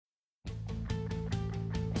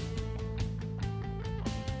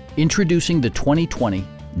Introducing the 2020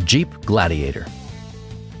 Jeep Gladiator.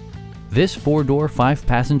 This four-door,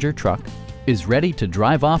 five-passenger truck is ready to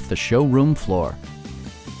drive off the showroom floor.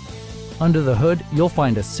 Under the hood, you'll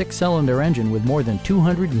find a six-cylinder engine with more than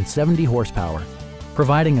 270 horsepower,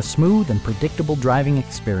 providing a smooth and predictable driving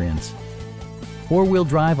experience. Four-wheel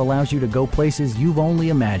drive allows you to go places you've only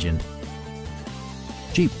imagined.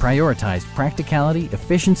 Jeep prioritized practicality,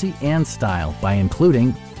 efficiency, and style by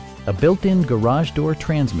including a built-in garage door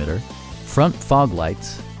transmitter, front fog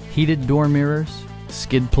lights, heated door mirrors,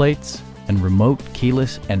 skid plates, and remote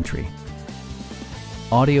keyless entry.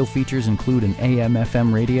 Audio features include an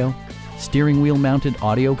AM/FM radio, steering wheel mounted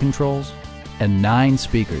audio controls, and 9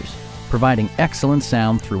 speakers, providing excellent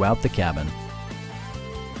sound throughout the cabin.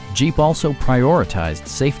 Jeep also prioritized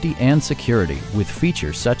safety and security with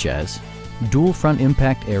features such as dual front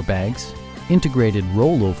impact airbags, integrated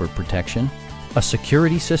rollover protection, a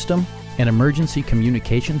security system, an emergency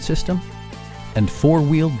communication system, and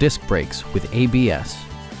four-wheel disc brakes with ABS.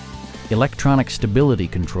 Electronic stability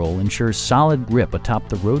control ensures solid grip atop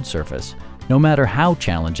the road surface, no matter how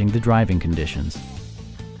challenging the driving conditions.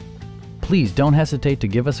 Please don't hesitate to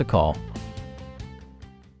give us a call.